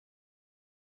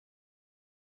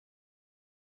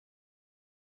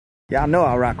Y'all know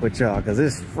I rock with y'all because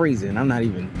it's freezing. I'm not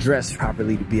even dressed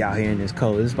properly to be out here in this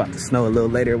cold. It's about to snow a little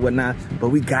later and whatnot, but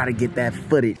we gotta get that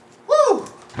footage. Woo!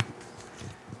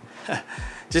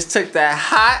 Just took that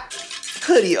hot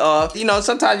hoodie off. You know,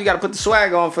 sometimes you gotta put the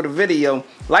swag on for the video.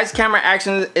 Lights, camera,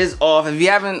 action is off. If you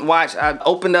haven't watched, I've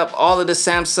opened up all of the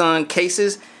Samsung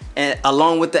cases and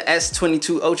along with the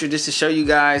S22 Ultra just to show you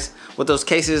guys what those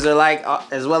cases are like,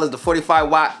 as well as the 45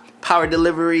 watt power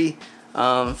delivery.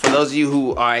 For those of you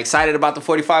who are excited about the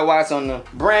 45 watts on the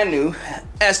brand new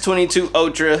S22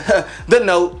 Ultra, the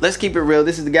Note. Let's keep it real.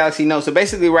 This is the Galaxy Note. So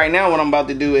basically right now what I'm about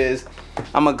to do is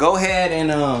I'm gonna go ahead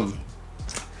and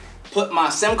put my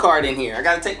SIM card in here. I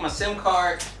gotta take my SIM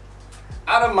card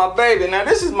out of my baby. Now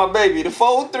this is my baby. The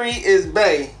Fold 3 is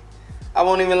bae. I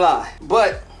won't even lie.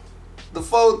 But the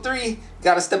Fold 3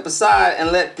 gotta step aside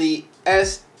and let the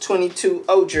S22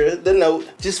 Ultra, the Note.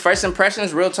 Just first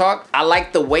impressions, real talk. I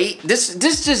like the weight. This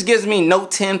just gives me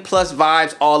Note 10 Plus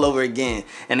vibes all over again.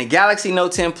 And the Galaxy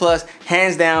Note 10 Plus,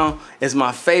 hands down, is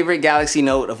my favorite Galaxy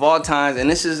Note of all times. And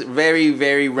this is very,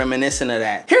 very reminiscent of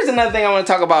that. Here's another thing I want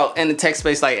to talk about in the tech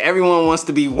space. Like, everyone wants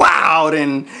to be wowed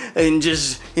and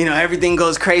just, you know, everything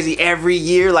goes crazy every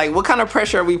year. Like, what kind of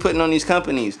pressure are we putting on these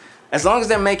companies? As long as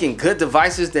they're making good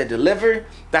devices that deliver,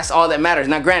 that's all that matters.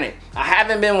 Now, granted, I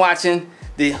haven't been watching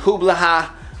the hoopla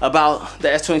ha about the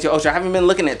S22 Ultra. I haven't been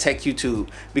looking at Tech YouTube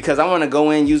because I want to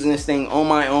go in using this thing on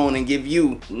my own and give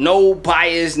you no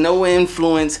bias, no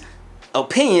influence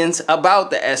opinions about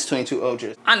the S22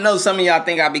 Ultra. I know some of y'all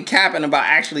think I be capping about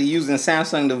actually using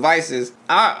Samsung devices.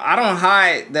 I don't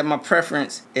hide that my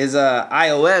preference is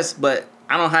iOS, but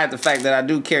I don't hide the fact that I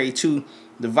do carry two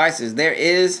devices. There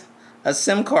is a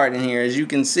SIM card in here, as you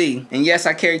can see. And yes,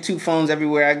 I carry two phones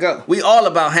everywhere I go. We all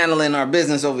about handling our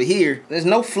business over here. There's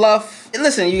no fluff. And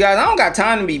listen, you guys, I don't got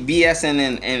time to be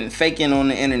BSing and faking on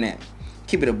the internet.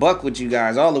 Keep it a buck with you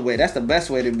guys all the way. That's the best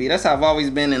way to be. That's how I've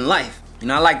always been in life. You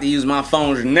know, I like to use my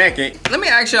phones naked. Let me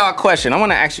ask y'all a question. I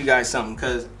want to ask you guys something,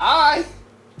 because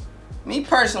me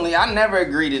personally, I never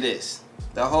agree to this.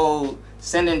 The whole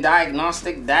sending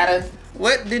diagnostic data.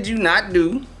 What did you not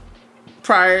do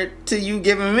prior to you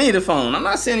giving me the phone? I'm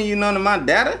not sending you none of my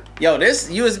data. Yo, this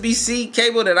USB-C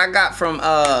cable that I got from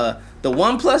the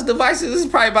OnePlus devices, this is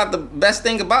probably about the best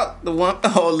thing about the one.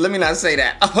 Oh, let me not say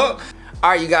that. All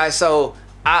right, you guys, so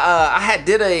I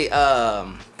did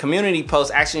a community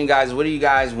post asking you guys, what do you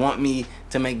guys want me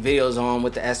to make videos on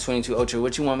with the S22 Ultra?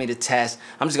 What you want me to test?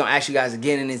 I'm just gonna ask you guys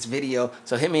again in this video.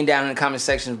 So hit me down in the comment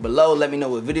sections below. Let me know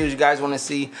what videos you guys want to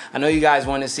see. I know you guys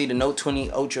want to see the Note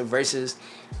 20 Ultra versus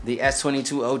the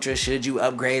S22 Ultra. Should you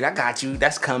upgrade? I got you.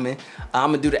 That's coming.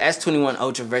 I'm gonna do the S21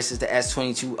 Ultra versus the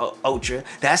S22 Ultra.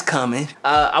 That's coming.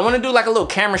 I want to do like a little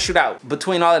camera shootout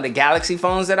between all of the Galaxy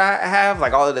phones that I have,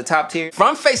 like all of the top tier.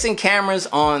 Front-facing cameras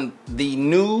on the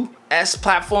new S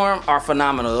platform are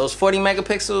phenomenal. Those 40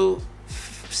 megapixel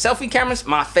selfie cameras,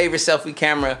 my favorite selfie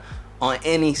camera on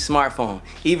any smartphone,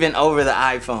 even over the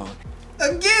iPhone.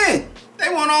 Again,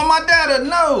 they want all my data.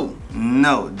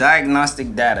 No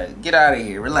diagnostic data. Get out of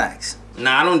here. Relax.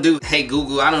 Nah, I don't do hey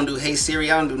Google. I don't do hey Siri.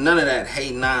 I don't do none of that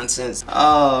hey nonsense.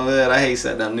 Oh man, I hate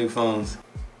setting up new phones.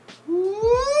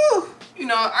 Woo! You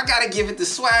know, I gotta give it the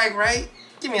swag, right?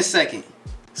 Give me a second.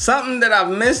 Something that I've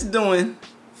missed doing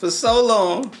for so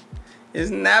long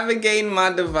is navigating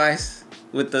my device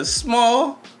with a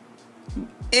small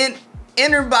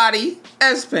inner body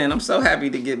S Pen. I'm so happy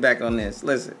to get back on this.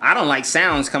 Listen, I don't like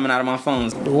sounds coming out of my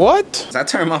phones. What? I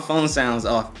turn my phone sounds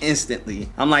off instantly.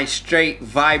 I'm like straight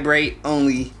vibrate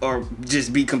only or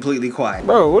just be completely quiet.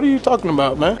 Bro, what are you talking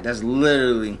about, man? That's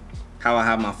literally how I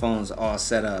have my phones all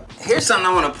set up. Here's something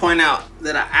I want to point out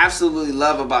that I absolutely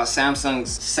love about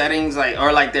Samsung's settings,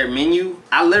 or their menu.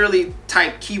 I literally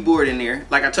type keyboard in there.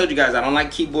 Like I told you guys, I don't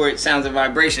like keyboard sounds and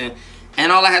vibration. And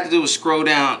all I had to do was scroll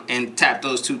down and tap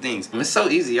those two things. And it's so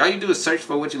easy. All you do is search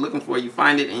for what you're looking for, you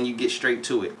find it, and you get straight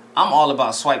to it. I'm all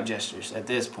about swipe gestures at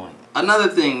this point. Another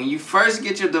thing, when you first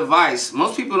get your device,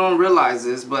 most people don't realize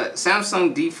this, but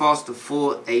Samsung defaults to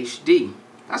full HD.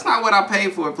 That's not what I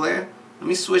paid for, player. Let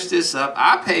me switch this up.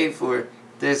 I paid for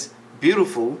this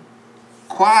beautiful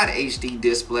quad HD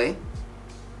display,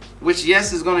 which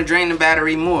yes is gonna drain the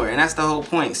battery more, and that's the whole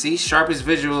point. See, sharpest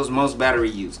visuals, most battery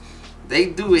use. They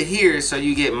do it here so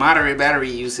you get moderate battery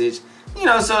usage, you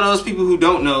know, so those people who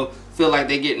don't know feel like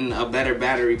they're getting a better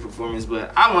battery performance.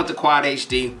 But I want the quad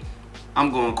HD.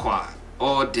 I'm going quad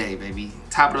all day, baby.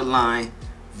 Top of the line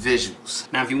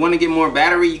visuals. Now, if you want to get more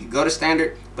battery, you can go to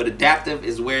standard, but adaptive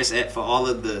is where it's at for all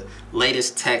of the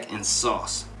latest tech and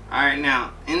sauce. All right,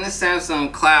 now in the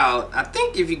Samsung Cloud, I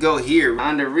think if you go here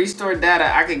under restore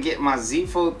data, I could get my Z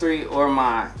Fold 3 or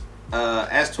my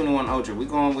S21 Ultra. We're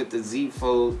going with the Z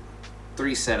Fold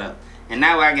 3 setup. And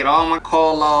now I get all my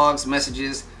call logs,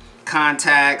 messages,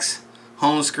 contacts,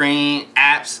 home screen,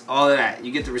 apps, all of that.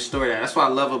 You get to restore that. That's what I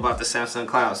love about the Samsung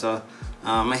Cloud. So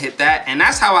I'm gonna hit that. And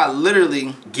that's how I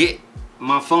literally get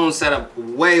my phone set up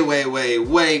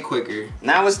way quicker.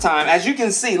 Now it's time. As you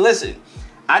can see, listen,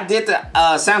 I did the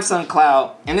Samsung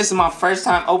Cloud, and this is my first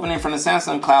time opening from the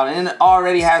Samsung Cloud, and it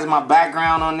already has my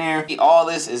background on there. All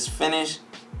this is finished,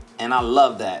 and I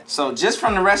love that. So just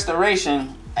from the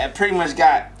restoration, I pretty much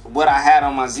got what I had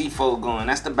on my Z Fold going.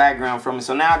 That's the background from it.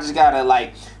 So now I just gotta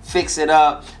like fix it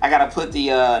up. I gotta put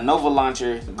the Nova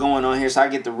launcher going on here so I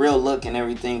get the real look and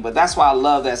everything. But that's why I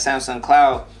love that Samsung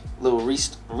Cloud little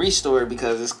restore,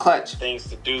 because it's clutch. Things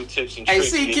to do, tips and hey,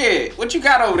 tricks. Hey, C-Kid, what you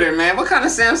got over there, man? What kind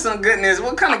of Samsung goodness?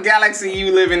 What kind of Galaxy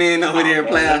you living in over there,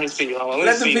 player? Let me see.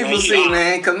 Let the people see,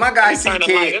 man. Because my guy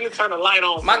C-Kid, let me turn the light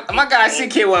on. My guy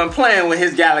C-Kid wasn't playing with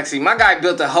his Galaxy. My guy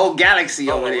built a whole Galaxy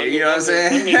over there. You know what I'm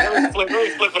saying? Let me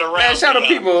flip it around. Man, show the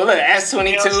people. Look, S22.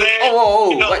 You know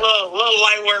oh. You know, little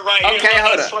light work right here. Okay,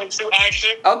 hold up. S22 action.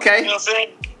 Okay. You know what I'm saying?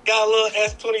 Got a little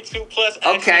S22 Plus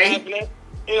action happening.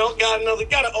 You know, got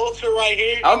an Ultra right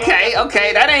here.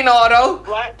 Okay, that ain't auto.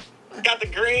 Right. Got the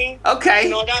green. Okay.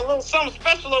 You know, I got a little something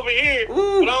special over here.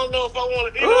 Ooh. But I don't know if I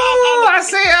want to. Ooh, I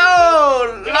see.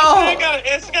 Oh, no. no.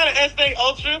 It's got an S8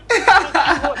 Ultra.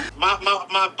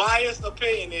 my biased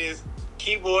opinion is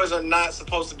keyboards are not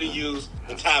supposed to be used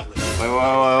in tablets. Wait.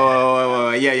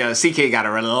 Yo, CK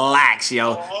gotta relax,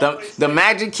 yo. The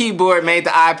Magic Keyboard made the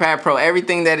iPad Pro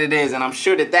everything that it is, and I'm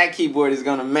sure that keyboard is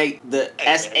gonna make the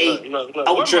S8 look.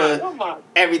 Ultra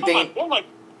everything. What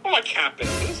am I capping?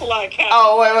 There's a lot of capping.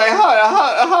 Oh, wait,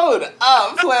 hold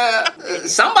up, player.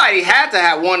 Somebody had to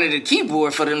have wanted a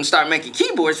keyboard for them to start making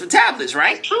keyboards for tablets,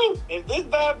 right? True. And this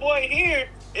bad boy here,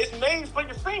 it's made for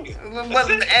your fingers.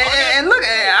 And look,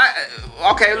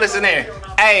 okay, listen here.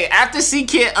 Hey, after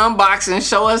C-Kid unboxing,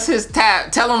 show us his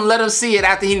tab. Tell him, let him see it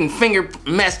after he done finger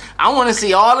mess. I want to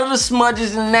see all of the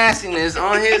smudges and nastiness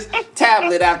on his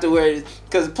tablet afterwards.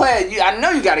 Cause player, I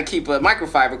know you got to keep a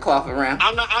microfiber cloth around.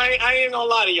 I ain't gonna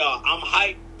lie to y'all. I'm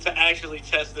hyped to actually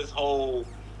test this whole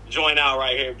joint out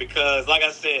right here because, like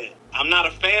I said, I'm not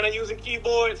a fan of using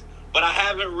keyboards, but I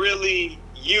haven't really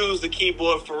used the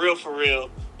keyboard for real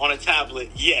on a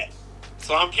tablet yet.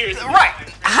 So I'm curious.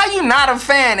 Right. How you not a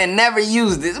fan and never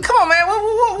used it? Come on, man.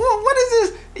 What is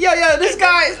this? Yo, this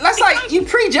guy, that's like you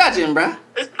prejudging, bruh.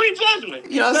 It's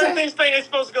prejudgment. You know what I'm saying? Certain things ain't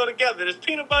supposed to go together. There's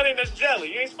peanut butter and there's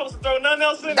jelly. You ain't supposed to throw nothing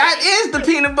else in there. That is the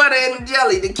peanut butter and the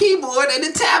jelly, the keyboard and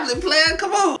the tablet, player.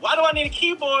 Come on. Why do I need a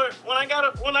keyboard when I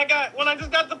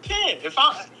just got the pen?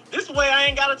 This way I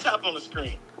ain't gotta tap on the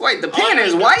screen. Wait, the pen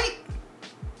is white?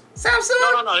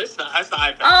 Samsung? No, that's the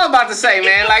iPad. I was about to say,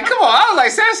 man, like, come on. I was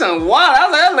like, Samsung, wow,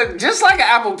 that look just like an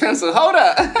Apple Pencil. Hold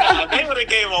up. Nah, they would have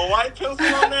gave a white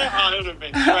pencil on there. Oh, it would have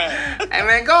been trash. Hey,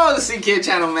 man, go on the C-Kid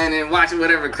channel, man, and watch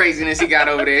whatever craziness he got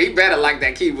over there. He better like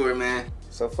that keyboard, man.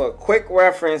 So for quick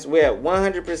reference, we're at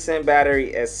 100%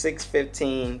 battery at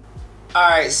 6:15. All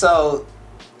right, so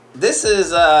this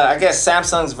is, I guess,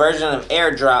 Samsung's version of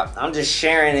AirDrop. I'm just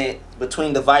sharing it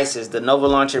between devices, the Nova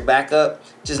Launcher backup,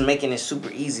 just making it super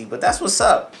easy. But that's what's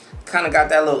up. Kind of got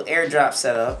that little AirDrop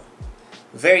set up.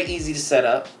 Very easy to set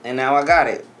up. And now I got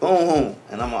it. Boom.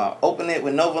 And I'm going to open it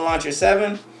with Nova Launcher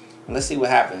 7. And let's see what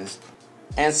happens.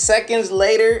 And seconds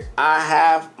later, I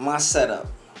have my setup.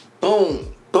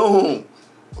 Boom.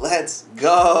 Let's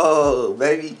go,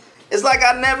 baby. It's like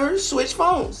I never switched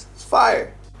phones. It's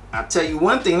fire. I'll tell you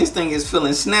one thing, this thing is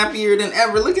feeling snappier than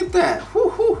ever. Look at that.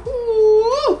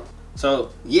 Woo.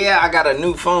 So, yeah, I got a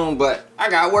new phone, but I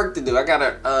got work to do. I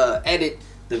gotta edit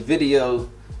the video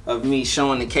of me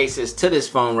showing the cases to this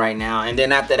phone right now. And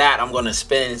then after that, I'm gonna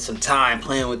spend some time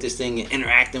playing with this thing and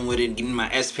interacting with it, getting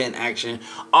my S Pen action.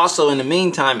 Also, in the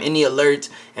meantime, any alerts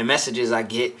and messages I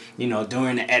get, you know,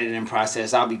 during the editing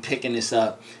process, I'll be picking this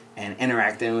up and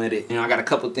interacting with it. You know, I got a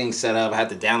couple things set up. I have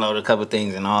to download a couple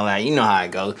things and all that. You know how it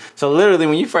goes. So literally,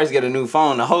 when you first get a new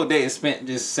phone, the whole day is spent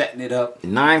just setting it up.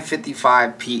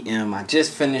 9:55 p.m. I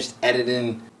just finished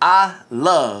editing. I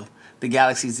love the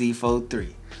Galaxy Z Fold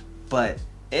 3, but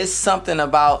it's something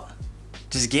about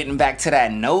just getting back to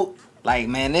that note. Like,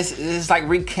 man, this is like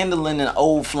rekindling an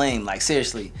old flame. Like,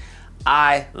 seriously,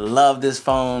 I love this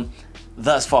phone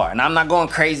thus far. And I'm not going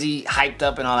crazy, hyped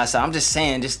up and all that stuff. I'm just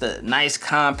saying, just the nice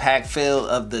compact feel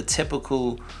of the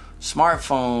typical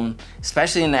smartphone,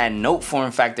 especially in that Note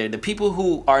form factor, the people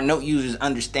who are Note users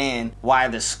understand why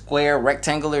the square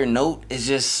rectangular Note is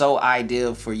just so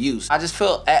ideal for use. I just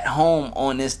feel at home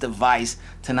on this device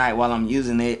tonight while I'm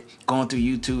using it, going through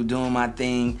YouTube, doing my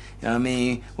thing, you know what I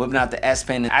mean, whipping out the S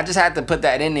Pen. I just had to put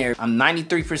that in there. I'm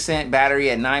 93%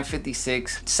 battery at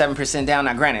 956, 7% down.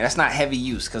 Now granted, that's not heavy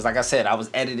use, because like I said, I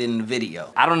was editing the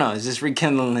video. I don't know, it's just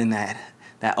rekindling that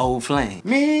old flame.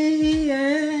 Me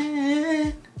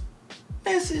and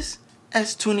this is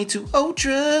S22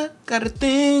 Ultra, got a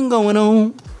thing going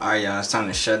on. All right, y'all, it's time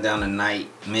to shut down the night,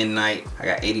 midnight. I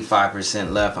got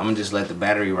 85% left. I'm gonna just let the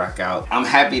battery rock out. I'm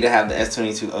happy to have the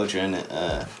S22 Ultra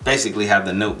and basically have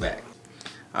the Note back.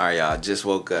 All right, y'all, just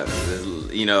woke up.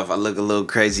 You know, if I look a little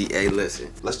crazy, hey,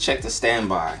 listen. Let's check the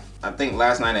standby. I think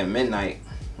last night at midnight,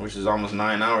 which is almost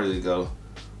 9 hours ago,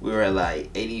 we were at like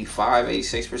 85,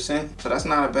 86%. So that's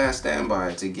not a bad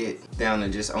standby to get down to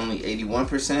just only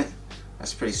 81%.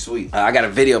 That's pretty sweet. I got a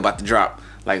video about to drop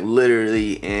like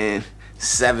literally in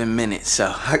 7 minutes,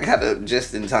 so I got it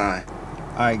just in time.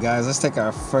 All right, guys, let's take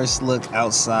our first look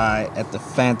outside at the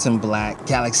Phantom Black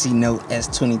Galaxy Note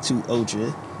S22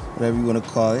 Ultra, whatever you want to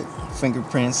call it.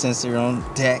 Fingerprint sensor on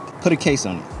deck. Put a case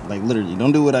on it, like literally.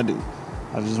 Don't do what I do.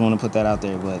 I just want to put that out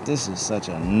there, but this is such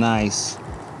a nice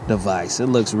device. It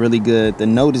looks really good. The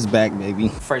Note is back, baby.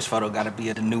 First photo gotta be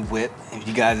of the new whip. If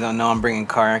you guys don't know, I'm bringing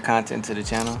car content to the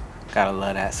channel. Gotta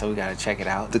love that, so we gotta check it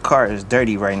out. The car is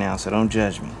dirty right now, so don't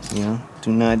judge me, you know?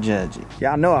 Do not judge it.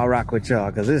 Y'all know I rock with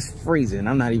y'all, because it's freezing.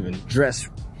 I'm not even dressed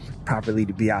properly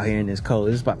to be out here in this cold.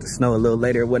 It's about to snow a little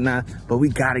later and whatnot, but we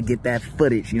gotta get that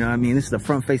footage, you know what I mean? This is the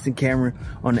front-facing camera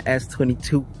on the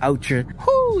S22 Ultra.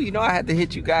 Whoo, you know I had to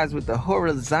hit you guys with the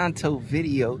horizontal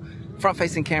video.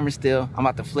 Front-facing camera still. I'm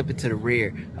about to flip it to the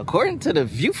rear. According to the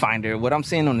viewfinder, what I'm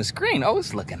seeing on the screen, oh,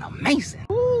 it's looking amazing.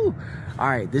 Woo! All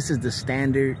right, this is the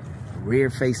standard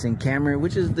rear-facing camera,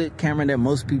 which is the camera that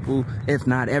most people, if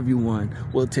not everyone,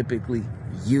 will typically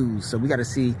use. So we got to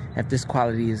see if this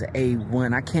quality is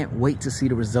A1. I can't wait to see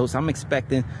the results. I'm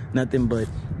expecting nothing but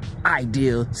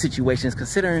ideal situations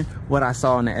considering what I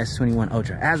saw on the S21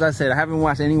 Ultra. As I said, I haven't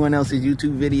watched anyone else's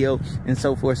YouTube video and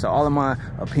so forth, so all of my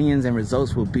opinions and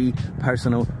results will be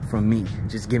personal from me,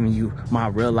 just giving you my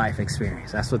real life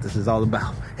experience. That's what this is all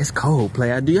about. It's cold,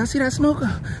 player. Do y'all see that smoke?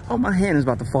 Oh, my hand is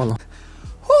about to fall off.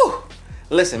 Whew.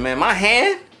 Listen, man, my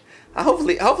hand,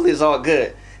 hopefully it's all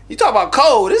good. You talk about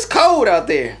cold, it's cold out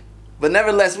there. But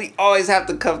nevertheless, we always have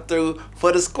to come through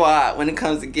for the squad when it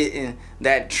comes to getting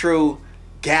that true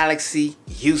Galaxy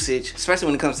usage, especially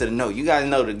when it comes to the Note. You guys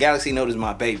know the Galaxy Note is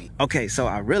my baby. Okay, so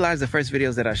I realized the first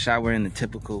videos that I shot were in the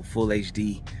typical full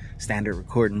HD standard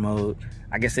recording mode.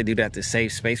 I guess they do that to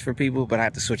save space for people, but I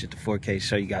have to switch it to 4K to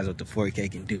show you guys what the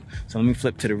 4K can do. So let me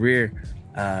flip to the rear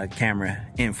camera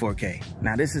in 4K.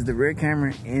 Now this is the rear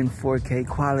camera in 4K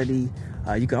quality.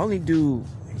 You can only do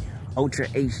Ultra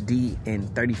HD in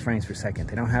 30 frames per second.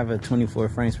 They don't have a 24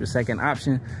 frames per second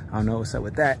option. I don't know what's up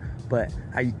with that, but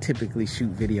I typically shoot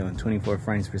video in 24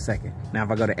 frames per second. Now,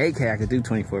 if I go to 8K, I could do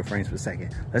 24 frames per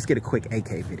second. Let's get a quick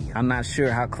 8K video. I'm not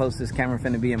sure how close this camera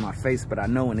finna be in my face, but I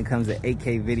know when it comes to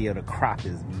 8K video, the crop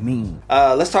is mean.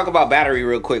 Let's talk about battery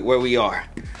real quick, where we are.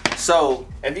 So,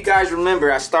 if you guys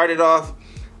remember, I started off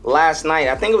last night,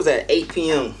 I think it was at 8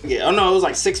 p.m. Yeah, oh no, it was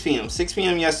like 6 p.m. 6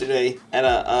 p.m. yesterday at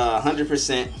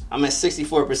 100%. I'm at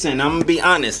 64%. Now, I'm gonna be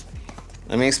honest.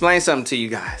 Let me explain something to you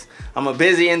guys. I'm a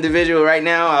busy individual right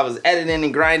now. I was editing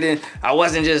and grinding. I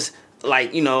wasn't just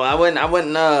like, you know, I wasn't what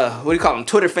do you call them,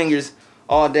 Twitter fingers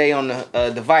all day on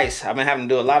the device. I've been having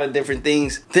to do a lot of different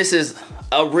things. This is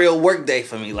a real work day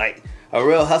for me, like a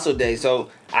real hustle day.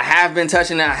 So I have been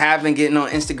touching it. I have been getting on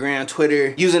Instagram,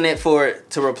 Twitter, using it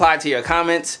to reply to your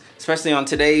comments, especially on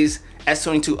today's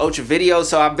S22 Ultra video.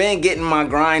 So I've been getting my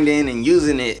grind in and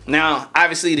using it. Now,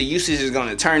 obviously the usage is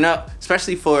gonna turn up,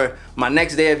 especially for my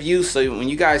next day of use. So when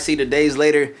you guys see the days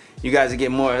later, you guys will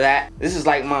get more of that. This is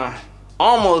like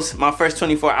almost my first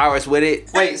 24 hours with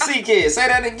it. Wait, C-Kid, say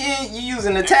that again. You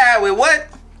using the tab with what?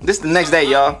 This is the next day,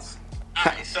 y'all.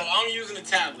 Alright, so I'm using the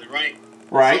tablet, right?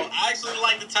 Right. So I actually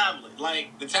like the tablet.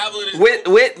 Like, the tablet is...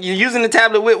 With you're using the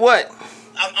tablet with what?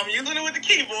 I'm using it with the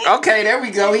keyboard. Okay, there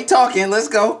we go. He talking. Let's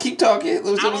go. Keep talking.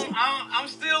 I'm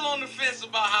still on the fence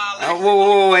about how I like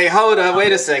whoa, wait, hold up.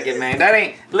 Wait a second, man. That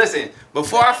ain't... Listen,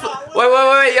 before I...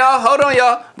 Wait, y'all. Hold on,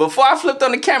 y'all. Before I flipped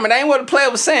on the camera, that ain't what the player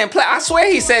was saying. I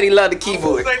swear he said he loved the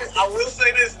keyboard. I will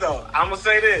say this, though. I'm going to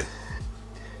say this.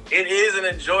 It is an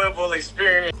enjoyable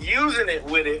experience using it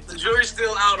with it. The jury's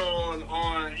still out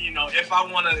on you know, if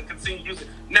I want to continue using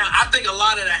it. Now, I think a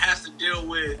lot of that has to deal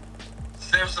with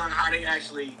Samsung, how they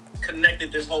actually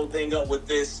connected this whole thing up with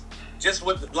this just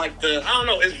with like I don't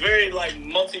know, it's very like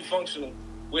multifunctional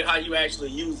with how you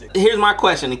actually use it. Here's my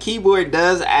question. The keyboard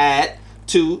does add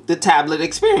to the tablet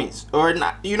experience, or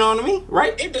not? You know what I mean,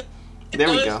 right? There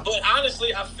we go. But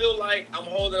honestly, I feel like I'm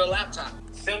holding a laptop.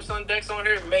 Samsung Dex on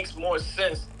here makes more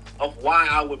sense of why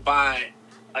I would buy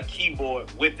a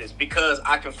keyboard with this, because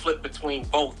I can flip between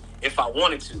both if I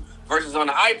wanted to. Versus on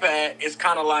the iPad, it's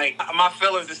kind of like my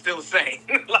feelings is still the same.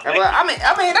 Like, well, I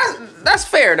mean that's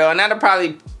fair though, and that'll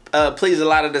probably please a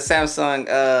lot of the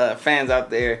Samsung fans out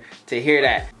there to hear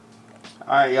that. All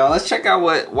right, y'all, let's check out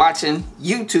what watching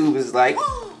YouTube is like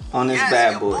on this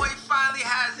bad boy. Your boy finally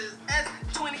has his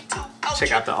S22 Ultra.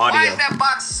 Check out the audio. Why is that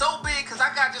box so big? Because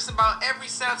I got just about every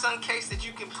Samsung case that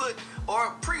you can put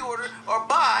or pre-order or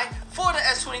buy for the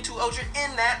S22 Ultra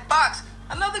in that box.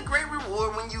 Another great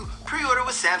reward when you pre-order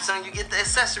with Samsung, you get the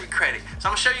accessory credit. So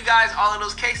I'm gonna show you guys all of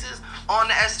those cases on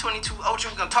the S22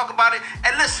 Ultra. We're gonna talk about it.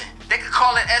 And listen, they could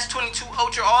call it S22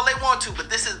 Ultra all they want to, but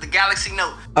this is the Galaxy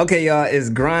Note. Okay, y'all, it's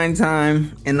grind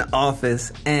time in the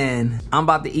office, and I'm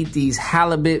about to eat these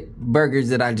halibut burgers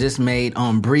that I just made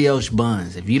on brioche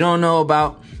buns. If you don't know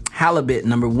about halibut,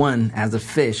 number one, as a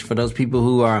fish, for those people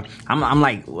who are, I'm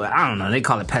like, well, I don't know, they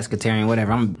call it pescatarian,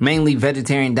 whatever. I'm mainly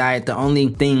vegetarian diet. The only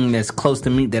thing that's close to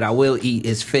meat that I will eat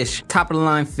is fish. Top of the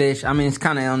line fish. I mean, it's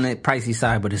kind of on the pricey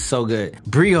side, but it's so good.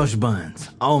 Brioche buns.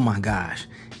 Oh my gosh.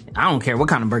 I don't care what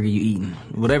kind of burger you eating,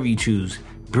 whatever you choose.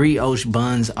 Brioche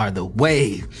buns are the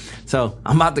wave. So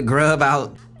I'm about to grub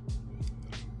out.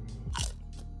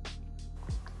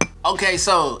 Okay,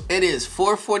 so it is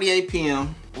 4:48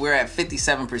 p.m. We're at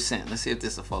 57%. Let's see if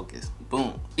this will focus.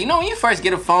 Boom. You know, when you first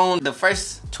get a phone, the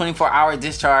first 24-hour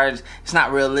discharge, it's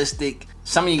not realistic.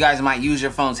 Some of you guys might use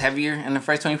your phones heavier in the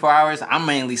first 24 hours. I'm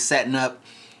mainly setting up,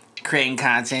 creating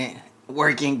content,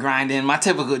 working, grinding, my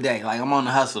typical day. Like, I'm on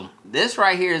the hustle. This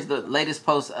right here is the latest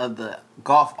post of the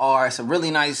Golf R. It's a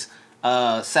really nice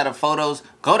set of photos.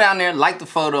 Go down there, like the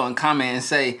photo, and comment and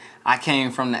say, I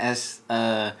came from the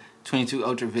S22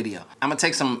 Ultra video. I'm gonna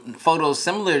take some photos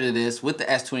similar to this with the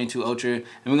S22 Ultra, and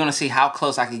we're gonna see how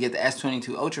close I can get the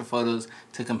S22 Ultra photos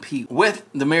to compete with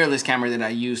the mirrorless camera that I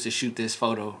use to shoot this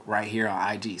photo right here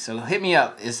on IG. So hit me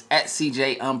up. It's at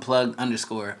CJUnplugged_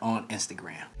 on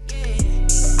Instagram.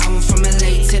 I went from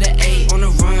LA to the A, on the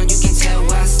run, you can tell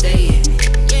where I stay.